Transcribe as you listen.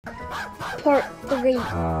Part 3.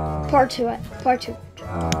 Part 2. Part 2.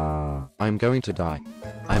 I'm going to die.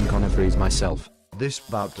 I'm gonna freeze myself. This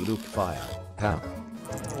bout to look fire. How?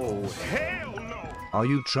 Oh, hell no! Are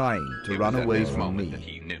you trying to run away from me?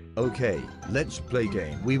 Okay, let's play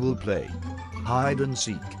game. We will play hide and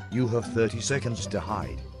seek. You have 30 seconds to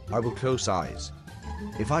hide. I will close eyes.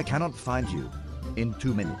 If I cannot find you in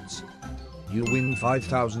 2 minutes, you win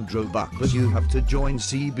 5,000 Robux. But you have to join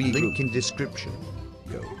seebe. Link in description.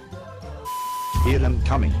 Go. Here I'm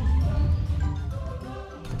coming.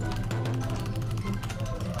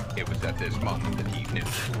 It was at this moment that he knew.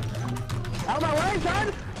 Out of my way,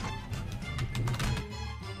 son!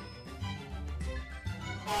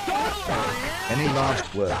 Any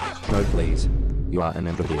last words? No, please. You are an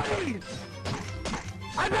idiot.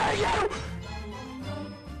 I beg you!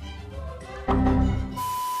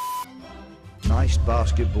 Nice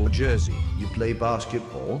basketball jersey. You play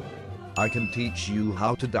basketball? I can teach you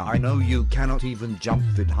how to die. I know you cannot even jump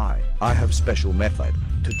that high. I have special method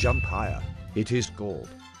to jump higher. It is called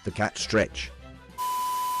the cat stretch.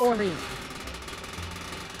 40.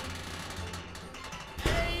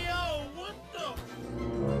 Hey, yo, what the?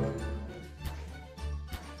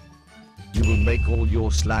 You will make all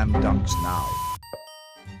your slam dunks now.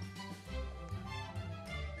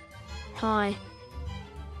 Hi.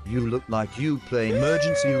 You look like you play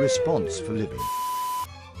emergency response for living.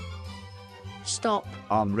 Stop.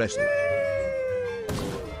 Arm wrestle.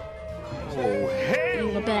 Oh, hell!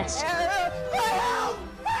 You're the best.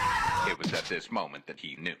 It was at this moment that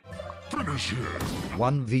he knew.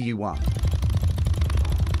 1v1.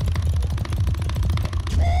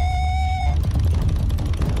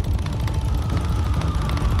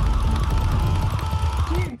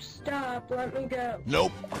 Dude, stop. Let me go.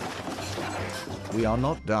 Nope. We are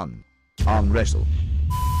not done. Arm wrestle.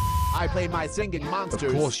 I play my singing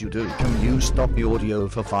monsters. Of course you do. Can you stop the audio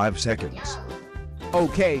for 5 seconds?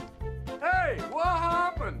 Okay. Hey, what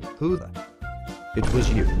happened? Who the? It was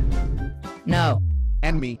you. No.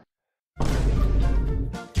 And me.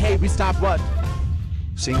 Hey, we stop what?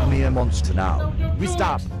 Sing me a monster now. We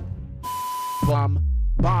stop. Bomb.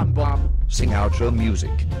 Bomb, bomb. Sing outro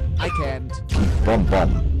music. I can't. Keep bomb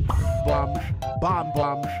bomb. Bomb. Bomb,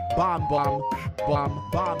 bomb. Bomb, bomb. Bomb,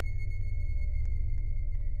 bomb.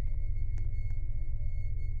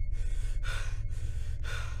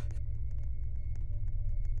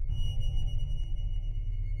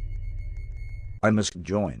 I must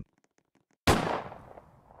join.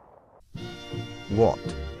 What?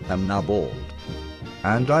 I'm now bald.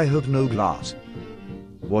 And I have no glass.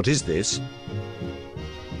 What is this?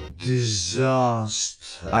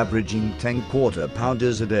 Disaster. Averaging 10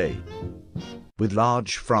 quarter-pounders a day. With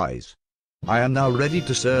large fries. I am now ready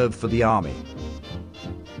to serve for the army.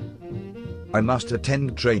 I must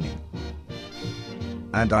attend training.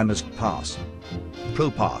 And I must pass. Pro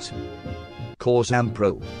pass. Course am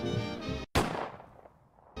pro.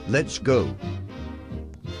 Let's go.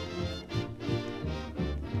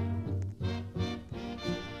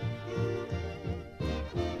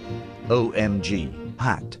 OMG,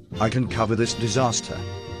 hat. I can cover this disaster.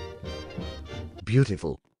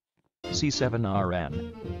 Beautiful.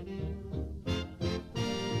 C7RN.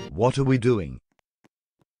 What are we doing?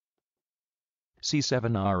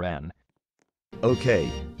 C7RN.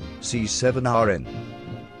 Okay. C7RN.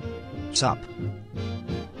 Sup.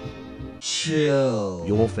 Chill.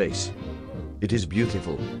 Your face. It is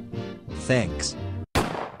beautiful. Thanks.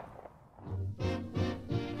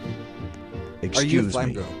 Excuse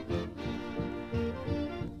me. Girl?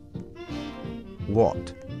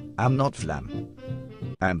 What? I'm not flam.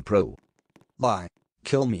 I'm pro. Lie.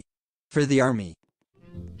 Kill me. For the army.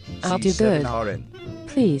 I'll do good. C7RN.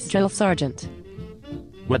 Please, Drill Sergeant.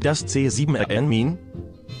 What does C7RN mean?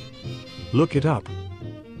 Look it up.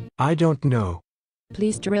 I don't know.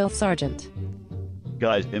 Please, Drill Sergeant.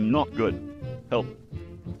 Guys, I'm not good. Help.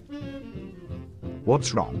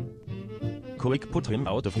 What's wrong? Quick, put him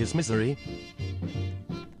out of his misery.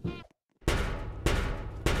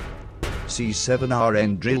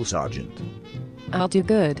 C7RN Drill Sergeant. I'll do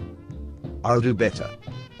good. I'll do better.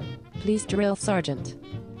 Please, Drill Sergeant.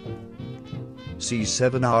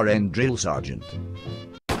 C7RN Drill Sergeant.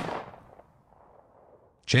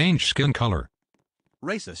 Change skin color.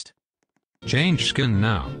 Racist. Change skin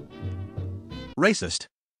now. Racist.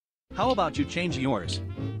 How about you change yours?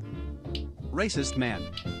 Racist man.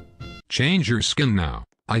 Change your skin now.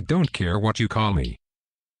 I don't care what you call me.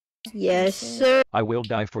 Yes, sir. I will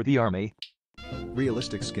die for the army.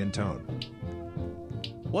 Realistic skin tone.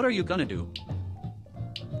 What are you gonna do?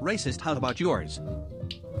 Racist, how about yours?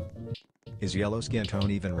 Is yellow skin tone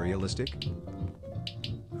even realistic?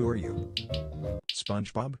 Who are you?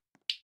 SpongeBob?